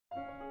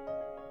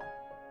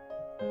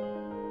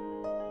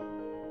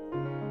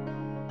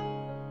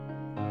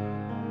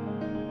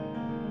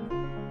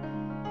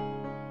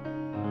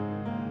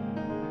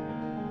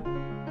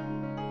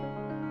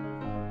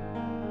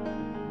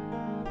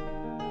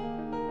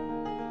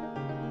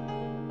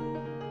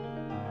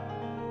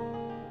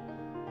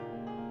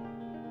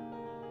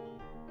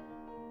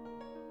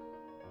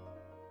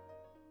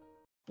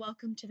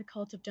Welcome to the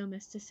Cult of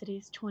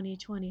Domesticity's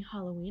 2020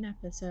 Halloween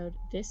episode.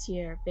 This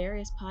year,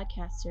 various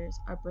podcasters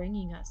are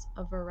bringing us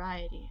a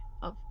variety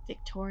of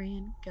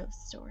Victorian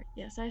ghost stories.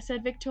 Yes, I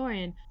said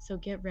Victorian, so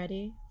get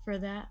ready for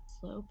that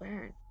slow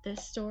burn.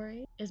 This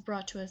story is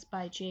brought to us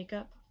by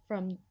Jacob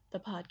from the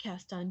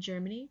podcast on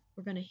Germany.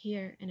 We're going to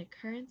hear an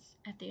occurrence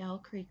at the Owl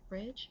Creek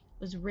Bridge.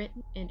 It was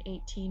written in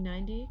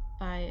 1890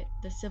 by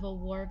the Civil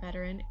War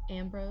veteran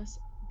Ambrose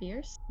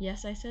Bierce.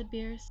 Yes, I said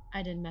Bierce.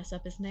 I didn't mess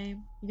up his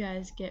name. You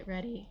guys get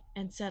ready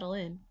and settle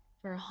in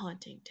for a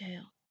haunting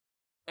tale.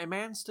 A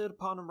man stood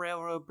upon a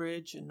railroad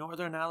bridge in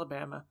northern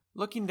Alabama,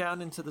 looking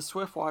down into the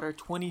swift water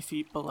 20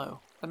 feet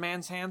below. The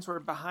man's hands were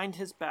behind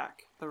his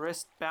back, the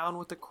wrist bound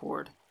with a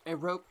cord. A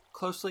rope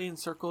closely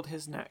encircled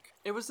his neck.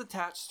 It was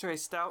attached to a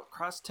stout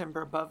crossed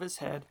timber above his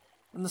head,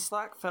 and the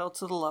slack fell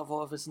to the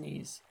level of his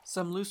knees.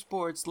 Some loose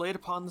boards laid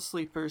upon the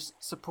sleepers,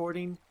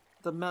 supporting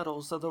the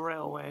metals of the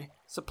railway,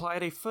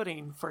 supplied a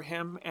footing for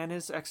him and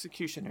his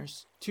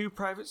executioners, 2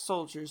 private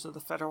soldiers of the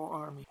Federal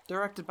Army,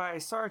 directed by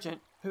a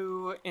sergeant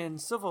who, in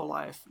civil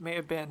life, may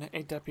have been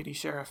a deputy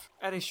sheriff.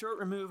 At a short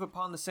remove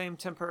upon the same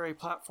temporary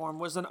platform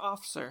was an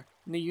officer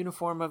in the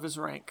uniform of his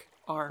rank,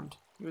 armed.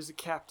 He was a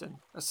captain.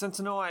 A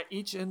sentinel at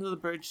each end of the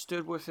bridge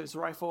stood with his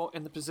rifle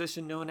in the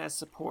position known as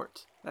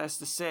support, that is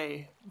to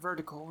say,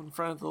 vertical in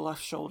front of the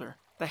left shoulder,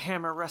 the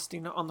hammer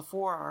resting on the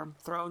forearm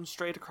thrown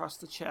straight across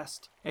the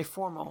chest, a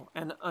formal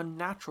and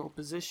unnatural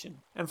position,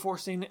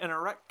 enforcing an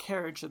erect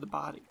carriage of the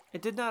body.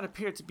 It did not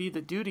appear to be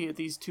the duty of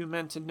these 2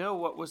 men to know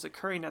what was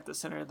occurring at the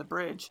center of the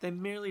bridge. They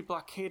merely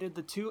blockaded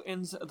the 2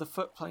 ends of the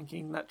foot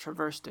planking that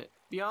traversed it.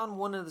 Beyond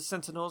one of the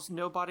sentinels,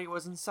 nobody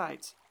was in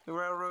sight. The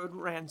railroad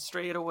ran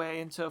straight away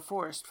into a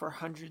forest for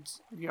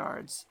hundreds of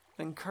yards,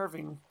 then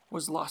curving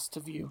was lost to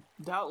view.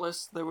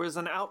 Doubtless there was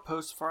an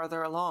outpost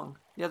farther along.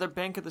 The other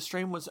bank of the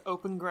stream was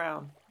open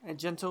ground, a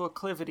gentle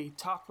acclivity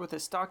topped with a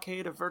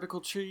stockade of vertical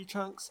tree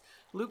trunks,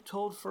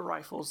 loop-holed for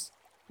rifles,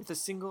 with a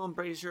single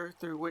embrasure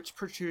through which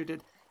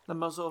protruded the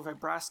muzzle of a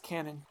brass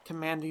cannon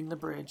commanding the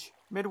bridge.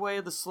 Midway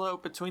of the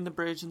slope between the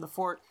bridge and the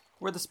fort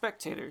were the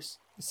spectators,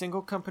 a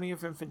single company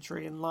of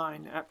infantry in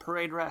line at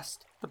parade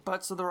rest, the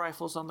butts of the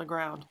rifles on the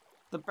ground,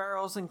 the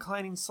barrels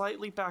inclining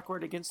slightly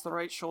backward against the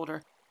right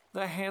shoulder,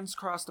 the hands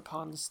crossed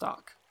upon the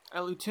stock.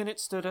 A lieutenant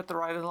stood at the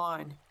right of the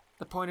line,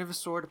 the point of his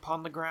sword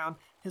upon the ground,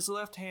 his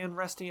left hand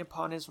resting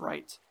upon his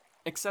right.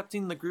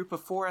 Excepting the group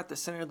of 4 at the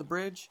center of the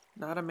bridge,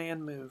 not a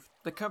man moved.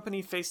 The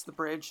company faced the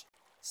bridge,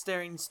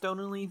 staring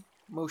stonily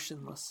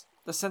motionless.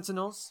 The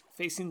sentinels,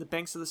 facing the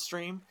banks of the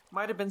stream,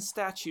 might have been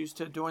statues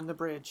to adorn the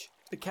bridge.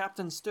 The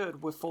captain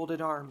stood with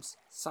folded arms,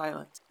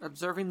 silent,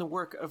 observing the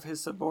work of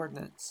his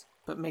subordinates,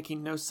 but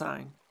making no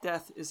sign.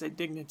 Death is a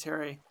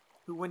dignitary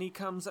who, when he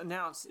comes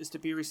announced, is to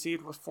be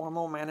received with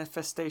formal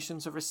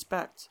manifestations of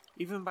respect,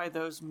 even by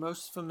those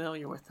most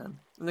familiar with him.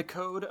 In the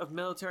code of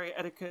military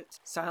etiquette,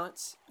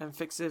 silence and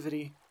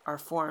fixity are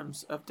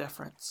forms of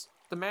deference.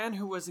 The man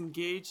who was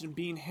engaged in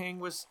being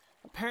hanged was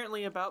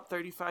apparently about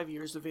 35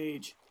 years of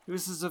age. He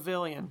was a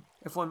civilian,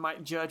 if one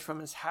might judge from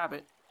his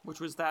habit,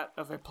 which was that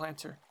of a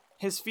planter.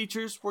 His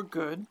features were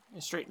good,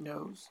 a straight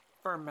nose,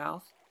 firm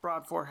mouth,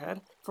 broad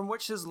forehead, from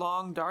which his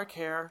long dark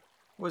hair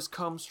was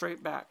combed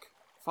straight back,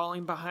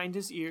 falling behind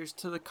his ears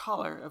to the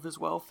collar of his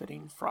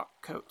well-fitting frock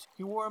coat.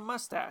 He wore a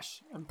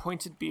mustache and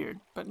pointed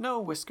beard, but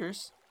no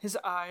whiskers. His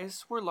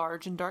eyes were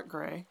large and dark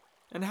gray,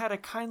 and had a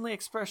kindly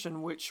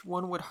expression which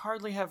one would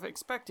hardly have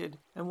expected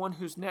in one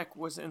whose neck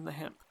was in the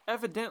hemp.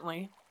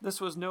 Evidently,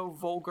 this was no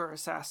vulgar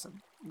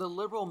assassin. The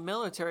liberal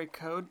military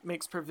code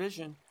makes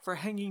provision for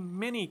hanging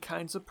many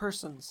kinds of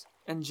persons,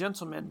 and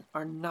gentlemen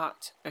are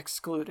not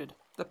excluded.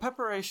 The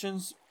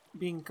preparations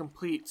being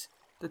complete,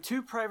 the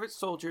 2 private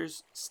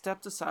soldiers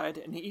stepped aside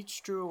and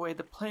each drew away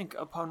the plank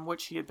upon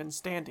which he had been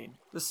standing.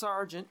 The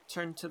sergeant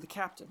turned to the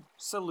captain,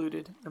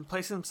 saluted, and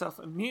placed himself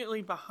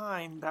immediately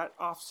behind that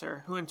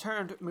officer, who in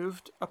turn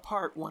moved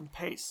apart 1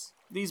 pace.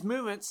 These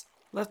movements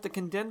left the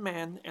condemned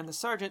man and the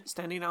sergeant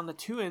standing on the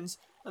 2 ends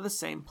of the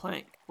same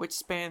plank, which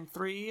spanned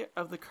 3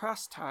 of the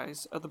cross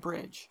ties of the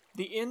bridge.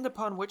 The end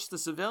upon which the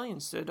civilian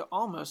stood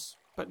almost,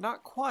 but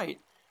not quite,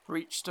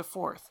 reached a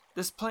 4th.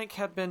 This plank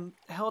had been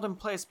held in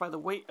place by the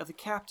weight of the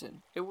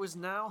captain. It was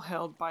now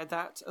held by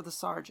that of the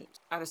sergeant.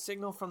 At a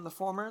signal from the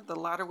former, the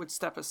latter would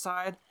step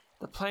aside,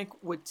 the plank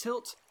would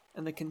tilt,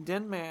 and the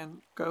condemned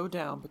man go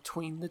down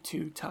between the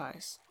 2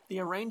 ties. The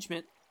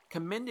arrangement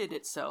commended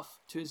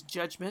itself to his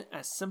judgment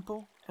as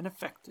simple and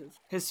effective.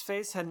 His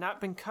face had not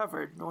been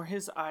covered, nor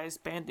his eyes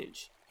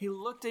bandaged. He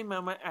looked a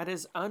moment at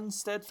his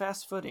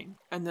unsteadfast footing,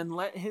 and then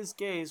let his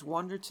gaze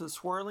wander to the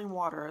swirling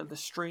water of the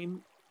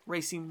stream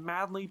racing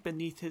madly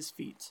beneath his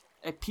feet.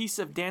 A piece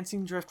of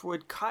dancing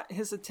driftwood caught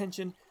his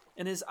attention,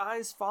 and his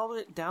eyes followed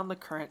it down the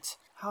current.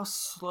 How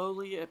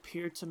slowly it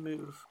appeared to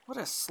move. What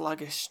a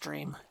sluggish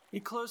stream. He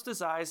closed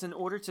his eyes in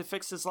order to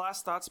fix his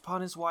last thoughts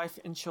upon his wife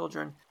and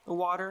children. The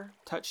water,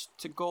 touched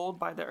to gold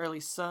by the early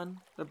sun,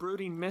 the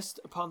brooding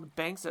mist upon the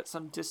banks at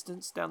some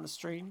distance down the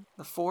stream,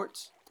 the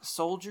fort, The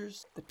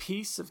soldiers, the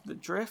peace of the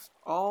drift,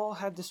 all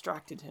had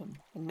distracted him,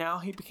 and now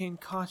he became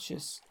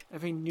conscious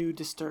of a new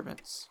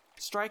disturbance.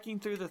 Striking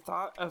through the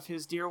thought of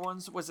his dear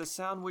ones was a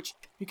sound which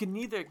he could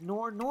neither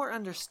ignore nor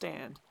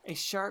understand, a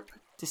sharp,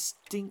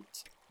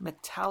 distinct,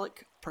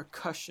 metallic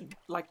percussion,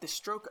 like the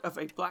stroke of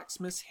a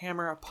blacksmith's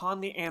hammer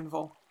upon the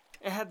anvil.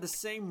 It had the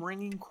same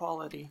ringing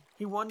quality.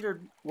 He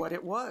wondered what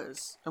it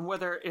was, and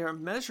whether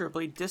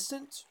immeasurably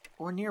distant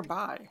or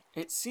nearby.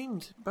 It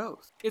seemed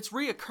both. Its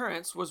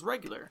reoccurrence was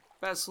regular,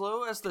 but as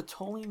slow as the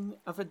tolling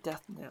of a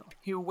death knell.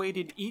 He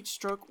awaited each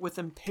stroke with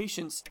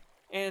impatience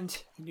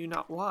and, he knew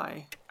not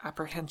why,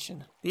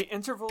 apprehension. The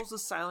intervals of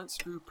silence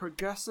grew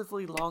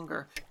progressively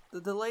longer.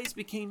 The delays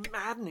became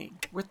maddening.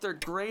 With their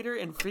greater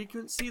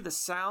infrequency, the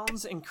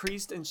sounds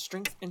increased in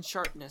strength and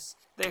sharpness.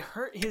 They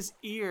hurt his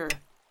ear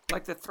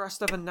like the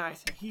thrust of a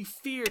knife. He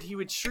feared he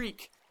would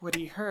shriek. What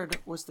he heard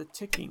was the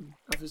ticking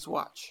of his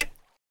watch.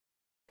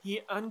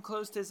 He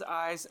unclosed his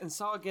eyes and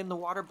saw again the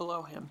water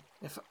below him.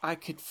 If I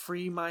could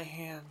free my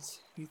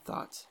hands, he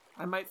thought,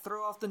 I might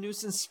throw off the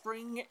noose and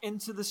spring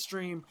into the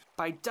stream.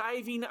 By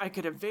diving, I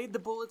could evade the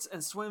bullets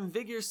and swim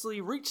vigorously,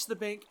 reach the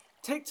bank,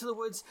 take to the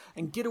woods,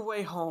 and get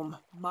away home.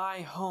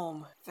 My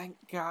home, thank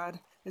God,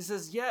 is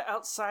as yet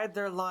outside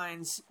their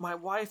lines. My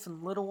wife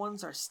and little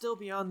ones are still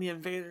beyond the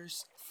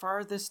invaders'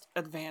 farthest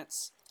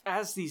advance.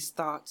 As these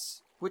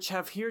thoughts, which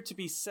have here to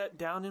be set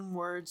down in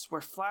words,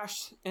 were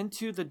flashed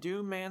into the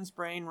doomed man's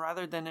brain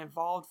rather than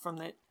evolved from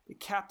it, the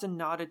captain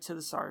nodded to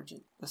the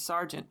sergeant. The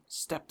sergeant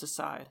stepped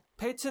aside.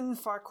 Peyton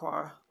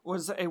Farquhar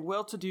was a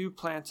well-to-do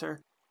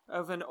planter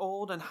of an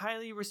old and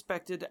highly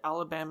respected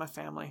Alabama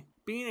family.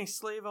 Being a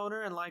slave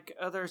owner and like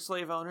other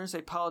slave owners,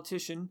 a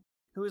politician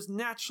who was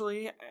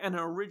naturally an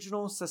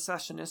original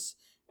secessionist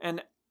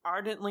and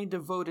ardently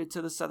devoted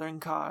to the Southern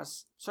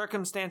cause.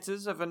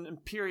 Circumstances of an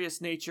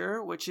imperious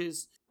nature, which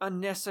is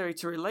unnecessary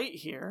to relate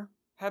here,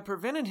 had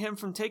prevented him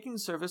from taking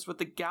service with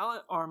the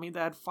gallant army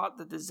that had fought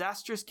the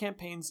disastrous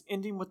campaigns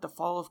ending with the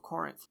fall of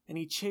Corinth, and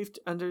he chafed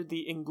under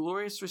the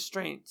inglorious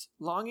restraint,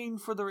 longing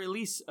for the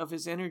release of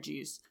his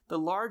energies, the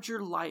larger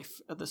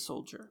life of the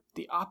soldier,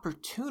 the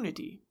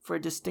opportunity for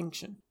a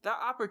distinction. That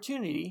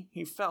opportunity,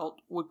 he felt,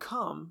 would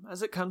come,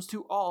 as it comes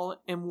to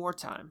all in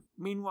wartime.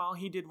 Meanwhile,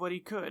 he did what he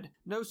could.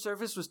 No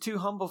service was too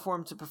humble for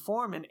him to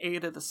perform in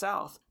aid of the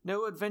South,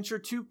 no adventure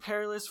too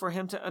perilous for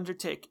him to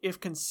undertake, if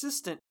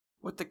consistent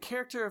with the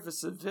character of a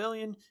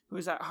civilian who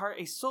is at heart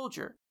a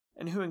soldier,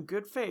 and who in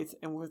good faith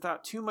and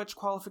without too much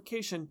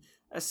qualification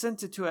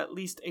assented to at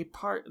least a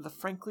part of the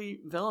frankly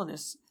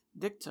villainous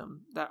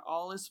dictum that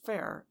all is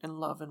fair in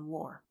love and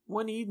war.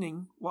 One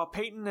evening, while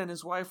Peyton and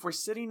his wife were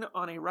sitting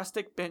on a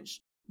rustic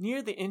bench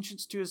near the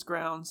entrance to his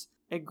grounds,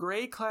 a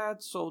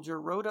gray-clad soldier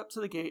rode up to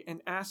the gate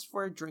and asked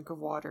for a drink of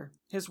water.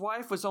 His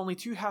wife was only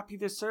too happy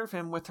to serve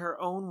him with her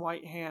own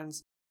white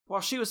hands.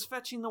 While she was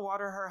fetching the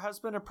water, her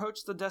husband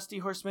approached the dusty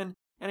horseman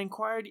and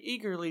inquired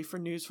eagerly for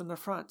news from the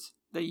front.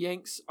 The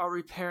Yanks are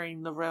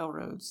repairing the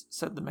railroads,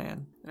 said the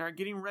man, and are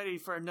getting ready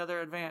for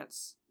another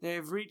advance. They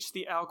have reached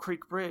the Owl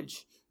Creek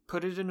Bridge,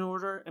 put it in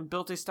order, and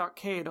built a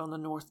stockade on the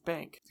north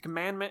bank. The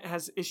commandant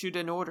has issued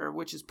an order,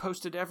 which is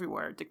posted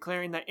everywhere,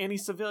 declaring that any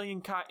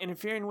civilian caught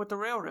interfering with the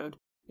railroad,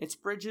 its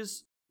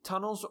bridges,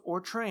 tunnels,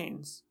 or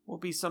trains, will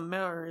be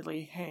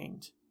summarily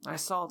hanged. I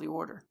saw the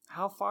order.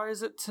 How far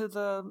is it to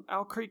the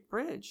Owl Creek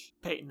Bridge?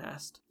 Peyton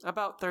asked.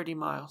 About 30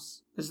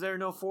 miles. Is there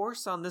no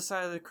force on this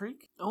side of the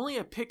creek? Only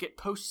a picket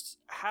posts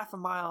half a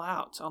mile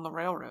out on the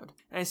railroad,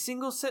 and a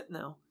single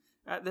sentinel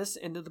at this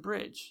end of the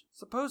bridge.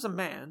 Suppose a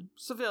man,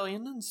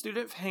 civilian and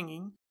student of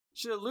hanging,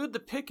 should elude the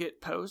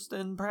picket post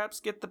and perhaps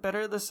get the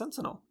better of the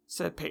sentinel,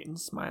 said Peyton,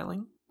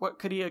 smiling. What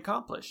could he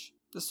accomplish?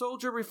 The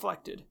soldier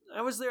reflected.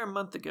 I was there a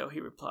month ago, he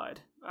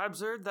replied. I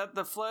observed that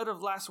the flood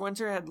of last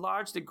winter had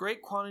lodged a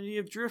great quantity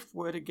of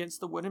driftwood against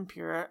the wooden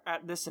pier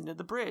at this end of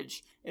the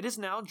bridge. It is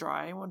now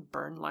dry and would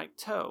burn like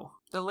tow.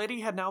 The lady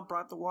had now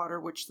brought the water,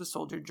 which the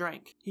soldier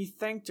drank. He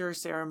thanked her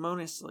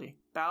ceremoniously,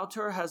 bowed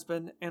to her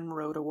husband, and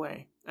rode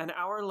away. An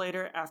hour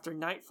later, after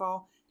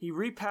nightfall, he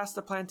repassed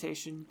the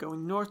plantation,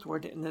 going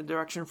northward in the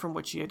direction from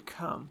which he had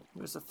come. He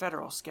was a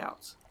Federal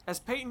scout. As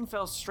Peyton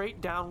fell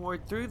straight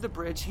downward through the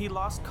bridge, he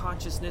lost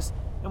consciousness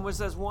and was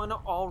as one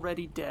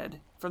already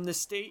dead. From this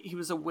state he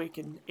was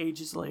awakened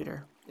ages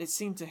later. It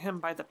seemed to him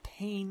by the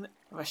pain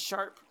of a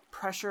sharp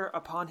pressure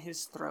upon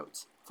his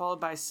throat, followed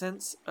by a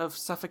sense of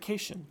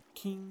suffocation.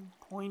 Keen,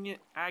 poignant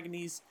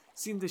agonies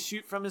seemed to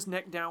shoot from his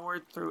neck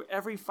downward through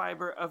every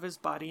fiber of his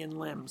body and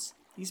limbs.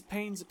 These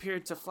pains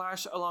appeared to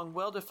flash along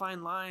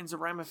well-defined lines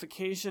of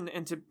ramification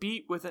and to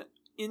beat with an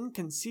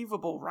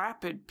inconceivable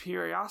rapid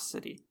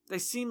periodicity. They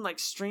seemed like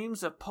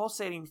streams of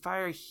pulsating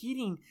fire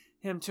heating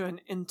him to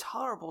an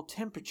intolerable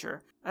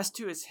temperature. As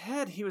to his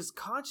head, he was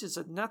conscious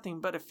of nothing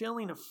but a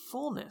feeling of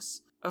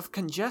fullness, of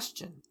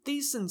congestion.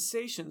 These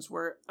sensations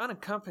were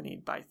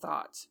unaccompanied by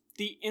thought.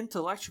 The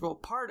intellectual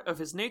part of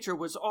his nature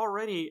was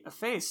already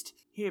effaced.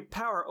 He had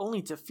power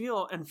only to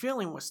feel, and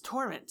feeling was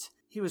torment.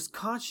 He was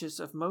conscious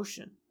of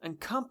motion,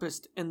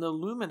 encompassed in the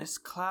luminous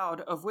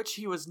cloud of which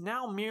he was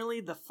now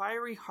merely the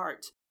fiery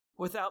heart,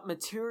 without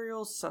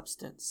material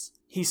substance.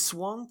 He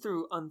swung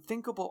through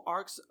unthinkable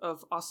arcs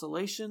of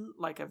oscillation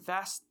like a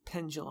vast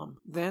pendulum.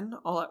 Then,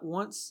 all at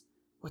once,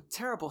 with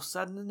terrible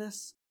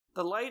suddenness,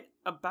 the light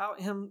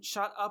about him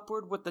shot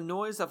upward with the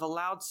noise of a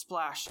loud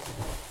splash.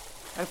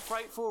 A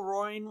frightful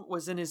roaring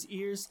was in his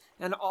ears,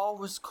 and all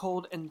was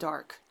cold and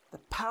dark. The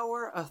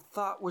power of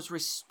thought was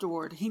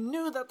restored. He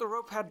knew that the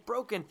rope had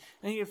broken,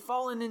 and he had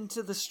fallen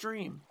into the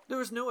stream. There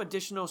was no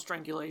additional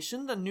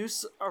strangulation. The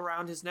noose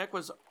around his neck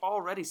was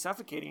already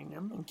suffocating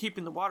him and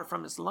keeping the water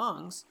from his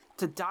lungs.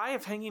 To die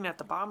of hanging at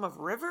the bottom of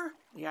a river?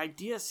 The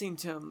idea seemed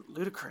to him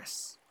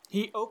ludicrous.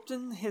 He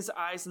opened his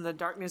eyes in the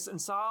darkness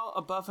and saw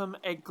above him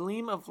a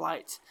gleam of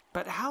light.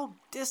 But how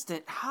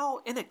distant, how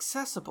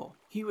inaccessible.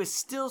 He was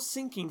still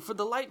sinking, for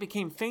the light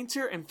became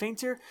fainter and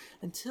fainter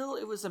until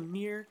it was a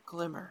mere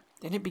glimmer.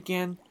 Then it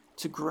began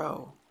to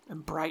grow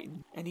and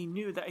brighten, and he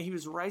knew that he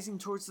was rising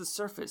towards the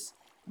surface.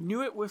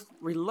 Knew it with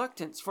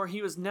reluctance, for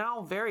he was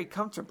now very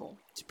comfortable.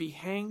 To be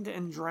hanged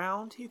and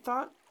drowned, he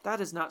thought,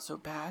 that is not so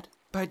bad.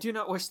 But I do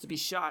not wish to be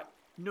shot.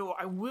 No,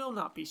 I will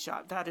not be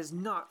shot. That is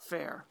not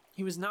fair.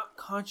 He was not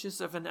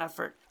conscious of an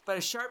effort, but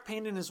a sharp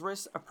pain in his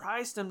wrist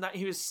apprised him that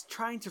he was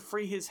trying to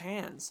free his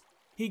hands.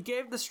 He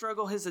gave the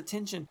struggle his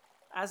attention,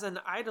 as an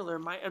idler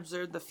might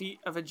observe the feat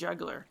of a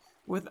juggler,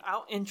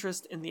 without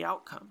interest in the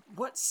outcome.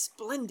 What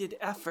splendid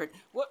effort!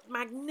 What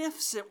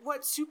magnificent,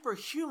 what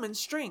superhuman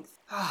strength!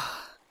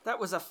 That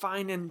was a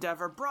fine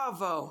endeavor.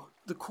 Bravo!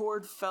 The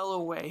cord fell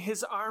away.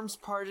 His arms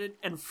parted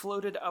and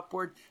floated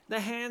upward,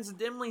 the hands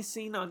dimly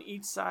seen on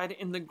each side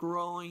in the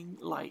growing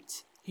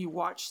light. He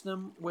watched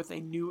them with a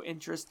new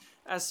interest,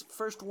 as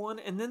first one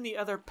and then the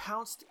other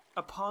pounced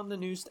upon the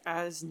noose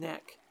at his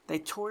neck. They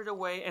tore it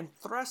away and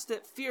thrust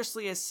it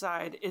fiercely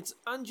aside, its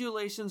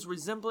undulations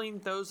resembling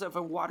those of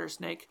a water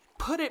snake.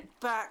 Put it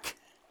back!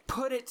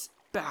 Put it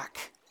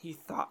back! He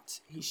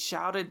thought. He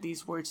shouted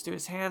these words to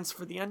his hands,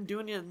 for the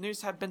undoing of the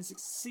noose had been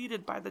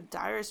succeeded by the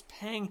direst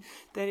pang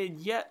that he had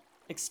yet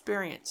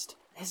experienced.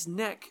 His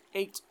neck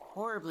ached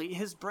horribly.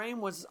 His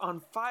brain was on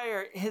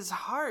fire. His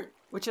heart,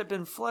 which had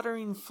been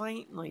fluttering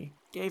faintly,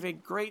 gave a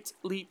great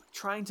leap,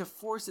 trying to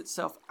force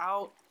itself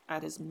out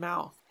at his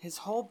mouth. His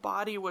whole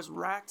body was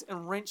racked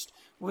and wrenched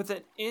with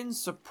an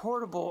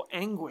insupportable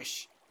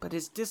anguish. But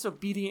his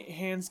disobedient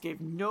hands gave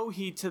no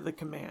heed to the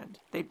command.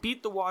 They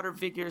beat the water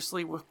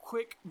vigorously with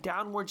quick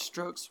downward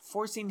strokes,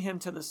 forcing him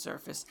to the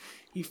surface.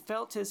 He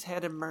felt his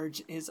head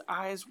emerge. His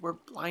eyes were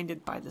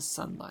blinded by the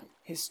sunlight.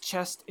 His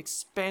chest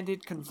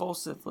expanded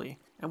convulsively,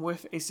 and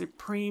with a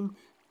supreme,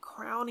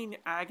 crowning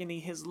agony,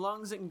 his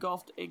lungs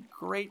engulfed a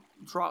great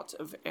draught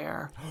of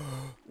air,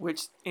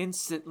 which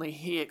instantly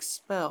he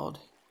expelled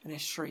in a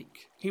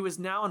shriek. He was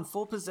now in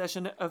full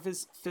possession of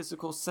his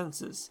physical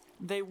senses.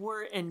 They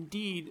were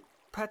indeed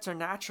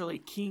preternaturally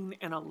keen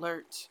and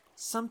alert.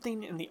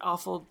 Something in the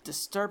awful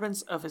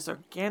disturbance of his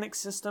organic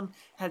system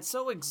had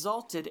so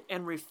exalted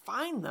and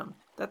refined them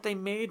that they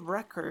made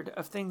record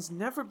of things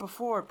never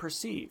before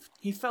perceived.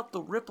 He felt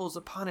the ripples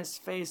upon his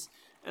face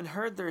and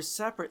heard their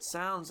separate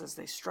sounds as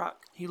they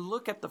struck. He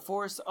looked at the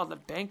forest on the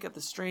bank of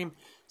the stream,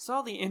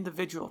 saw the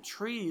individual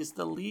trees,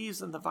 the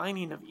leaves and the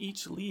vining of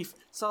each leaf,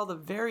 saw the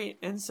very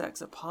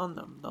insects upon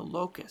them, the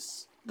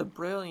locusts, the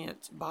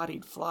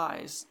brilliant-bodied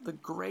flies, the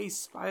gray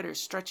spiders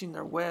stretching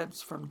their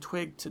webs from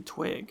twig to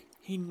twig.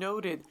 He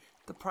noted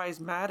the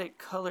prismatic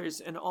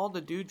colors in all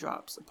the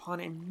dewdrops upon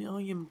a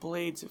million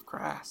blades of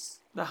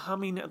grass, the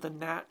humming of the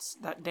gnats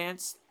that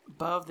danced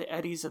above the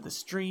eddies of the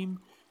stream,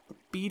 the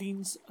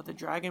beatings of the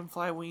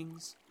dragonfly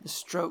wings, the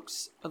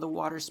strokes of the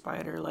water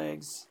spider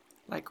legs,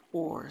 like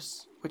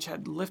oars which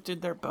had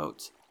lifted their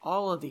boat.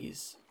 All of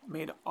these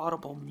made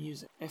audible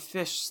music. A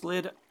fish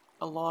slid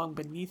along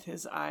beneath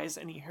his eyes,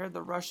 and he heard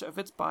the rush of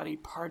its body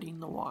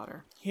parting the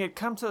water. He had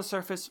come to the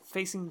surface,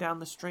 facing down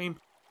the stream.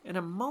 In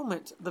a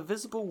moment, the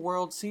visible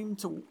world seemed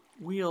to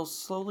wheel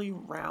slowly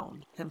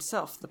round,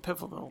 himself the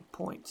pivotal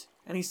point.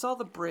 And he saw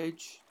the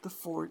bridge, the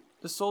fort,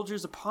 the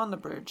soldiers upon the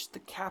bridge, the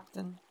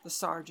captain, the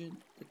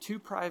sergeant, the two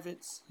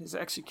privates, his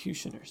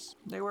executioners.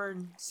 They were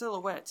in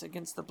silhouettes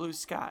against the blue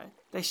sky.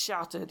 They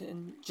shouted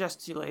and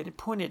gesticulated,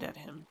 pointed at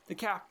him. The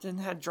captain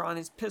had drawn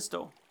his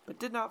pistol, but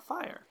did not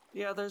fire.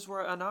 The others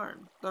were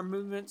unarmed. Their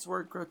movements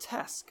were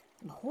grotesque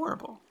and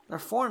horrible, their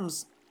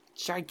forms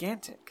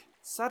gigantic.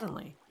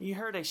 Suddenly, he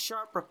heard a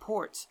sharp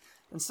report,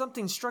 and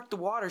something struck the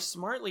water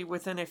smartly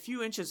within a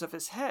few inches of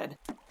his head,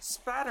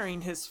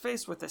 spattering his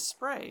face with a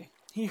spray.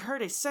 He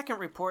heard a second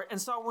report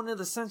and saw one of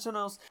the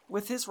sentinels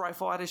with his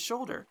rifle at his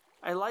shoulder,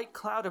 a light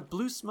cloud of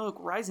blue smoke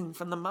rising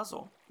from the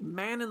muzzle. The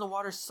man in the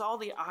water saw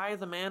the eye of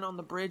the man on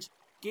the bridge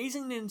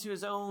gazing into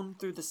his own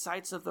through the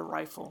sights of the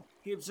rifle.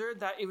 He observed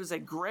that it was a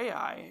gray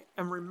eye,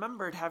 and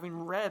remembered having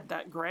read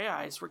that gray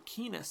eyes were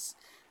keenest,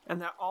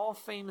 and that all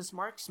famous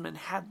marksmen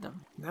had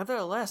them.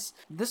 Nevertheless,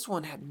 this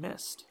one had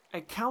missed.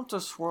 A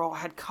counter-swirl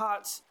had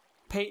caught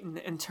Peyton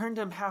and turned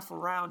him half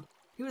around.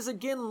 He was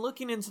again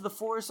looking into the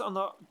forest on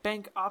the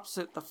bank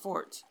opposite the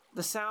fort.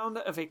 The sound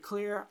of a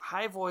clear,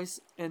 high voice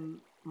and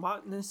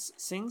monotonous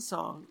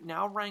sing-song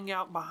now rang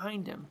out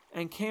behind him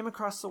and came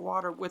across the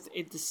water with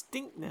a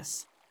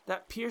distinctness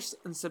that pierced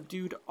and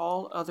subdued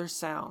all other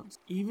sounds,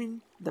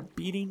 even the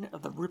beating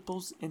of the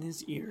ripples in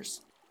his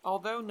ears.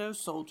 Although no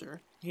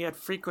soldier, he had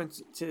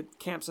frequented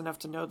camps enough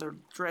to know the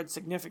dread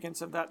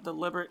significance of that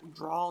deliberate,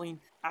 drawling,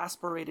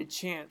 aspirated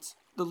chant.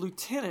 The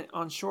lieutenant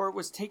on shore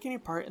was taking a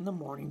part in the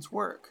morning's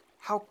work.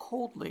 How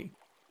coldly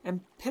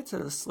and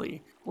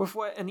pitilessly, with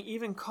what an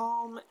even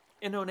calm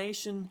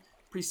intonation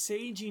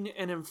presaging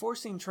and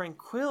enforcing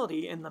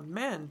tranquility in the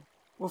men,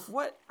 with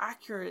what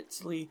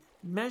accurately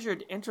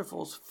measured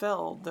intervals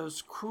fell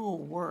those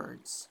cruel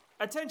words.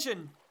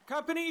 "Attention!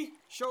 Company!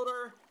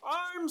 Shoulder!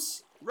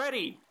 Arms!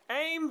 Ready!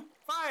 Aim!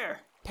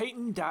 Fire!"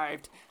 Peyton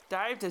dived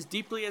as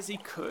deeply as he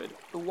could.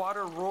 The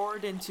water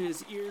roared into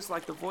his ears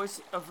like the voice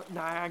of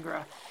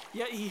Niagara,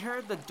 yet he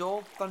heard the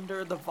dull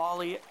thunder of the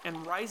volley,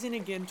 and rising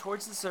again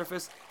towards the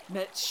surface,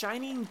 met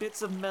shining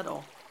bits of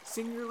metal,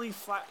 singularly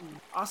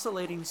flattened,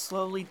 oscillating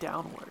slowly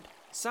downward.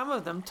 Some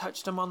of them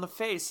touched him on the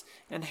face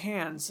and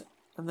hands,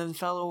 and then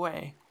fell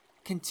away,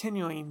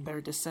 continuing their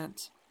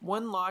descent.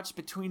 One lodged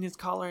between his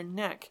collar and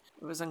neck.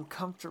 It was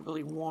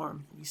uncomfortably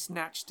warm. He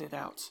snatched it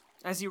out.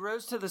 As he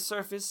rose to the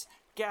surface,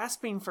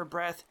 gasping for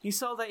breath, he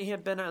saw that he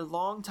had been a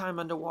long time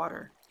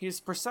underwater. He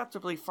was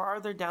perceptibly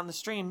farther down the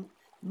stream,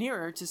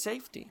 nearer to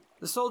safety.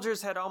 The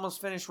soldiers had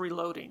almost finished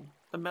reloading.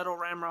 The metal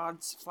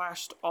ramrods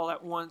flashed all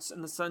at once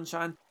in the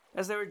sunshine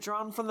as they were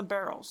drawn from the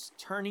barrels,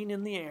 turning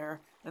in the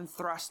air and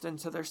thrust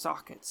into their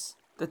sockets.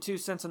 The two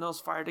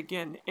sentinels fired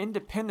again,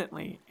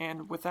 independently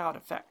and without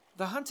effect.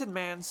 The hunted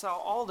man saw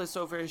all this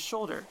over his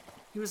shoulder.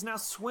 He was now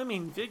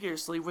swimming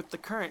vigorously with the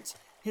current.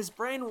 His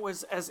brain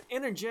was as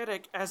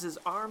energetic as his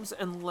arms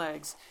and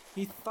legs.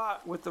 He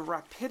thought with the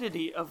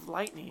rapidity of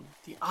lightning.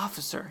 The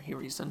officer, he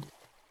reasoned,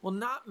 will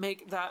not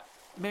make that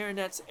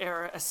marionette's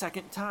error a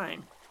second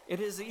time. It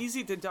is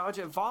easy to dodge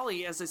a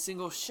volley as a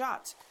single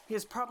shot. He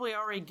has probably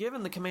already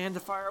given the command to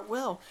fire at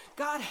will.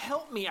 God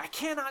help me, I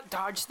cannot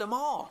dodge them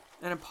all.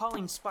 An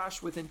appalling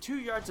splash within 2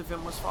 yards of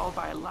him was followed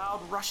by a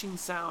loud rushing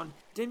sound,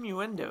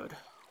 diminuendoed,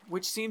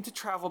 which seemed to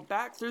travel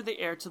back through the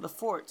air to the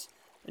fort,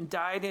 and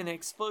died in an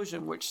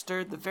explosion which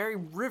stirred the very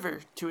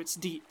river to its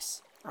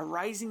deeps. A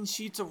rising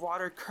sheet of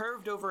water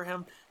curved over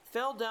him,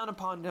 fell down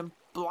upon him,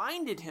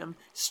 blinded him,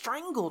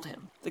 strangled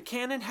him. The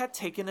cannon had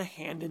taken a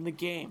hand in the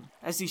game.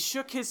 As he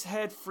shook his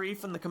head free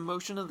from the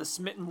commotion of the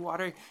smitten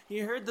water, he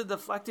heard the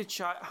deflected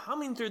shot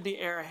humming through the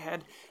air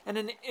ahead, and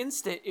in an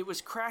instant it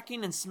was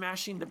cracking and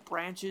smashing the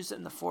branches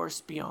in the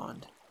forest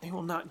beyond. They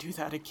will not do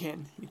that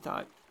again, he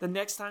thought. The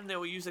next time they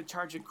will use a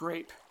charge of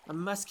grape. I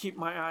must keep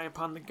my eye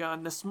upon the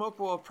gun. The smoke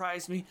will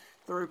apprise me.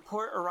 The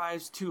report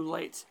arrives too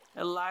late.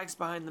 It lags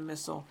behind the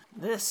missile.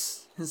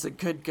 This is a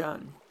good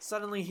gun.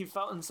 Suddenly he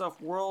felt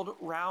himself whirled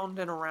round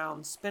and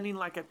around, spinning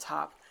like a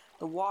top.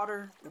 The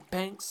water, the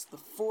banks, the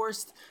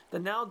forest, the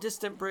now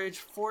distant bridge,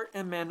 fort,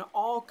 and men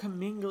all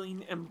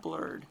commingling and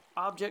blurred.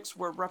 Objects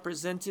were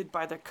represented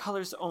by their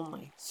colors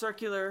only.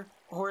 Circular,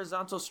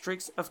 horizontal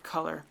streaks of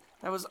color.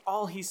 That was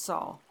all he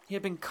saw. He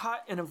had been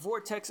caught in a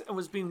vortex and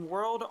was being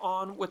whirled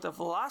on with a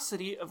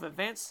velocity of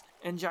advance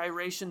and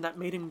gyration that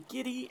made him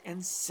giddy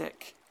and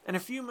sick. In a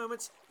few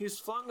moments, he was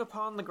flung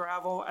upon the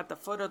gravel at the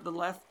foot of the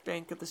left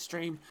bank of the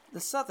stream,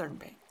 the southern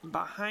bank,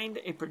 behind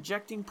a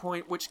projecting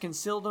point which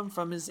concealed him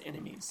from his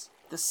enemies.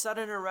 The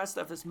sudden arrest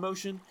of his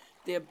motion,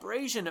 the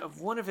abrasion of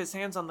one of his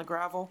hands on the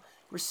gravel,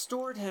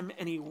 restored him,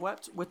 and he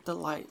wept with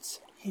delight.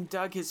 He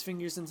dug his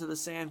fingers into the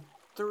sand,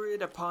 threw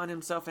it upon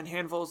himself in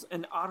handfuls,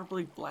 and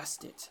audibly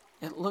blessed it.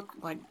 It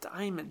looked like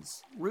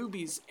diamonds,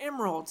 rubies,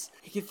 emeralds.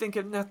 He could think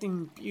of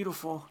nothing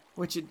beautiful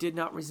which it did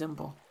not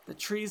resemble. The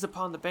trees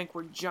upon the bank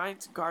were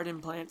giant garden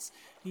plants.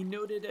 He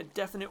noted a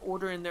definite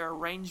order in their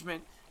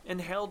arrangement,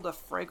 inhaled the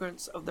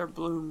fragrance of their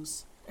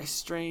blooms. A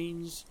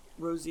strange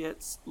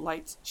roseate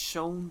light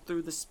shone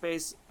through the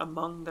space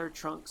among their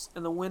trunks,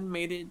 and the wind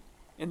made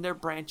in their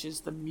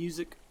branches the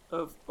music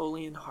of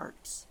Aeolian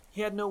harps.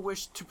 He had no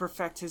wish to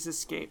perfect his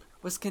escape,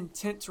 was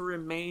content to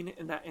remain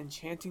in that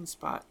enchanting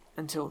spot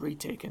until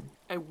retaken.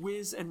 A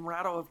whiz and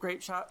rattle of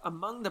grapeshot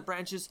among the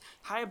branches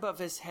high above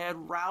his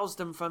head roused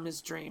him from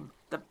his dream.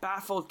 The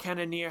baffled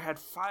cannoneer had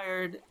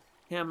fired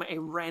him a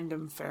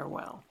random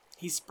farewell.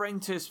 He sprang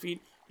to his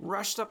feet,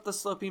 rushed up the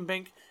sloping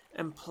bank,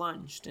 and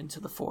plunged into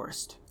the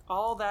forest.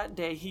 All that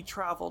day he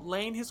traveled,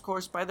 laying his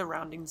course by the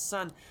rounding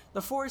sun.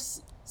 The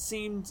forest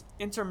seemed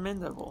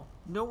interminable.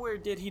 Nowhere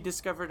did he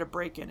discover a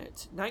break in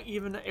it, not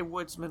even a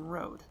woodsman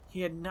road.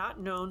 He had not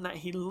known that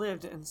he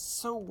lived in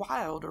so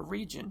wild a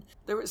region.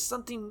 There was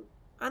something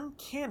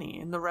uncanny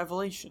in the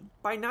revelation.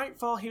 By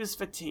nightfall he was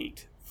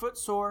fatigued,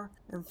 footsore,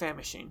 and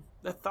famishing.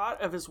 The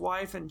thought of his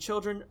wife and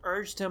children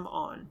urged him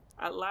on.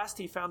 At last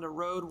he found a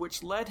road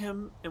which led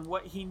him in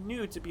what he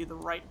knew to be the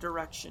right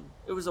direction.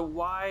 It was as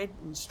wide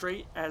and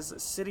straight as a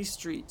city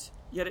street,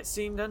 yet it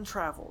seemed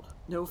untraveled.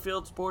 No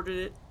fields bordered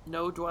it,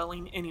 no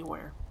dwelling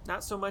anywhere.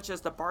 Not so much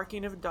as the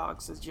barking of a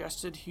dog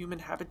suggested human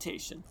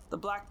habitation. The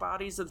black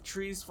bodies of the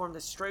trees formed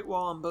a straight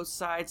wall on both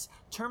sides,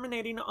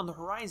 terminating on the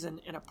horizon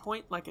in a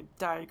point like a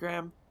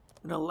diagram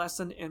and a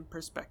lesson in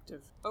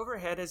perspective.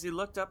 Overhead, as he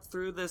looked up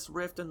through this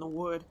rift in the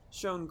wood,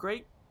 shone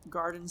great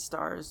garden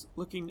stars,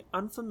 looking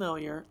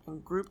unfamiliar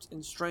and grouped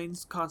in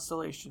strange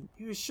constellation.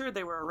 He was sure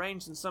they were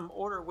arranged in some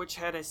order which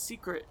had a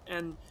secret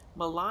and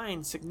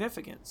malign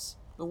significance.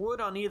 The wood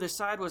on either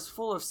side was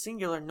full of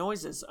singular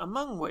noises,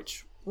 among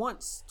which,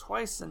 once,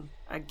 twice, and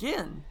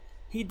again,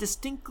 he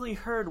distinctly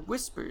heard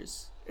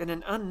whispers in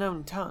an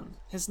unknown tongue.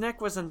 His neck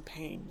was in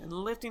pain, and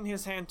lifting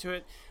his hand to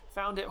it,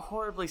 found it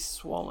horribly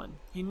swollen.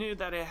 He knew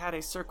that it had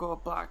a circle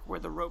of black where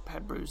the rope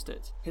had bruised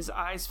it. His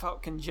eyes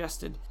felt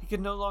congested. He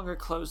could no longer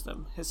close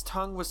them. His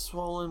tongue was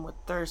swollen with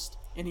thirst,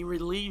 and he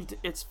relieved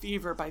its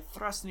fever by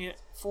thrusting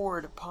it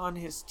forward upon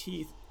his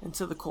teeth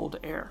into the cold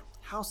air.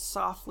 How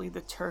softly the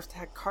turf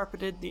had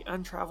carpeted the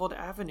untraveled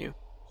avenue.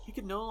 He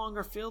could no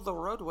longer feel the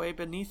roadway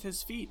beneath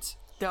his feet.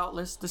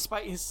 Doubtless,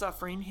 despite his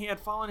suffering, he had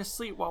fallen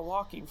asleep while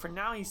walking, for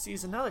now he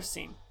sees another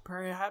scene.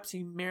 Perhaps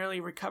he merely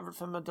recovered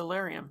from a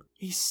delirium.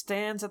 He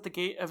stands at the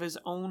gate of his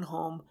own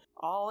home.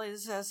 All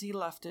is as he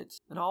left it,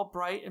 and all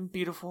bright and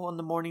beautiful in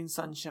the morning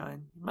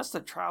sunshine. He must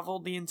have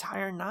traveled the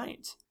entire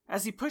night.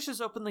 As he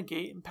pushes open the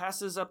gate and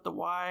passes up the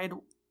wide,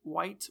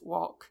 white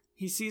walk,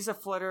 he sees a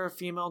flutter of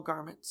female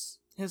garments.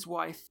 His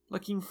wife,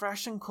 looking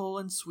fresh and cool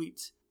and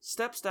sweet,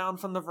 steps down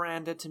from the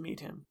veranda to meet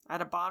him. At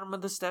the bottom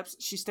of the steps,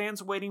 she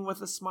stands waiting with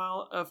a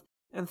smile of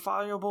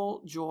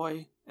infallible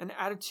joy, an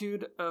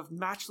attitude of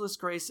matchless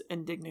grace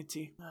and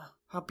dignity.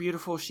 How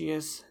beautiful she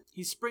is.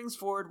 He springs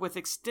forward with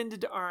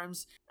extended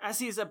arms. As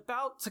he is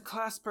about to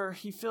clasp her,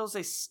 he feels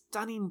a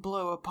stunning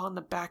blow upon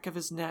the back of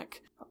his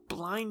neck. A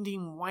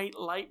blinding white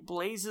light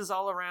blazes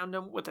all around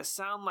him with a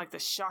sound like the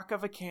shock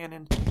of a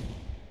cannon.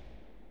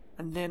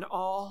 And then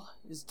all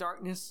is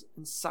darkness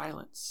and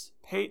silence.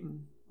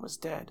 Peyton was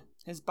dead.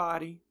 His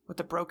body, with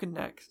a broken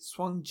neck,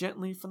 swung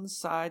gently from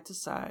side to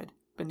side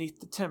beneath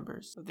the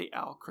timbers of the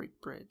Owl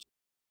Creek Bridge.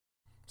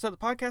 So the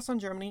podcast on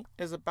Germany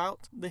is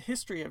about the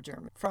history of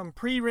Germany, from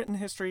pre-written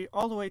history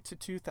all the way to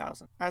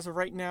 2000. As of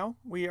right now,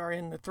 we are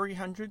in the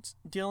 300s,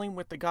 dealing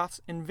with the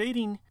Goths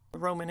invading the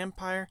Roman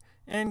Empire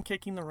and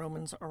kicking the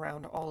Romans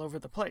around all over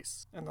the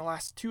place. In the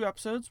last 2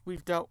 episodes,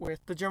 we've dealt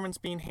with the Germans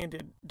being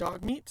handed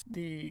dog meat,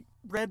 the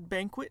Red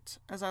Banquet,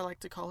 as I like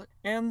to call it,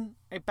 and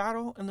a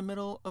battle in the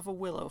middle of a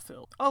willow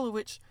field, all of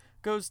which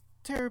goes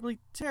terribly,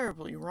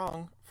 terribly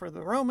wrong for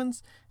the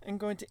Romans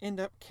and going to end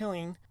up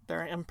killing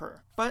their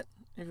emperor. But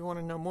if you want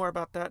to know more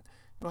about that,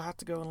 you'll have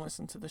to go and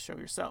listen to the show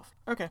yourself.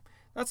 Okay,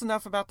 that's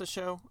enough about the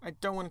show. I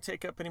don't want to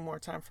take up any more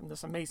time from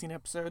this amazing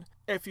episode.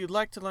 If you'd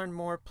like to learn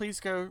more, please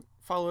go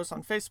follow us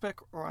on Facebook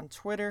or on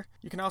Twitter.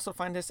 You can also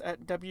find us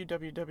at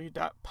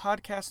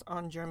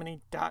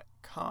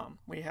www.podcastongermany.com.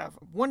 We have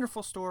a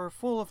wonderful store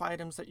full of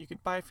items that you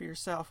could buy for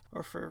yourself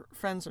or for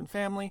friends and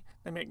family.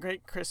 They make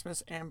great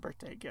Christmas and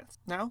birthday gifts.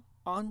 Now,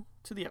 on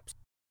to the episode.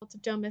 Of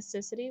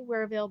Domesticity.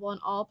 We're available on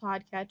all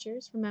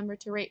podcatchers. Remember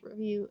to rate,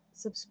 review,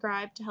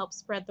 subscribe to help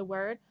spread the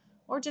word,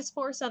 or just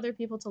force other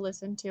people to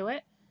listen to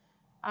it.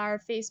 Our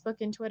Facebook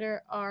and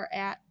Twitter are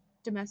at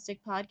Domestic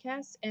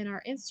Podcast, and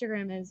our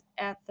Instagram is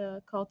at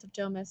the Cult of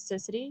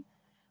Domesticity.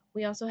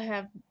 We also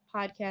have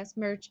podcast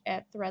merch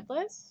at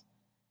Threadless.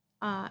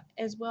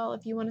 As well,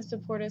 if you want to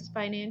support us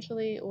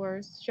financially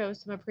or show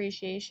some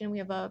appreciation, we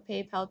have a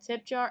PayPal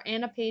tip jar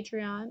and a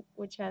Patreon,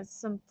 which has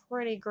some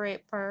pretty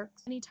great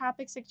perks. Any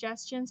topic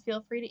suggestions,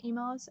 feel free to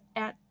email us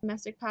at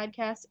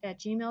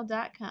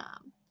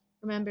domesticpodcast@gmail.com.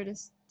 Remember to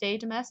stay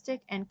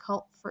domestic and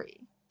cult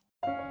free.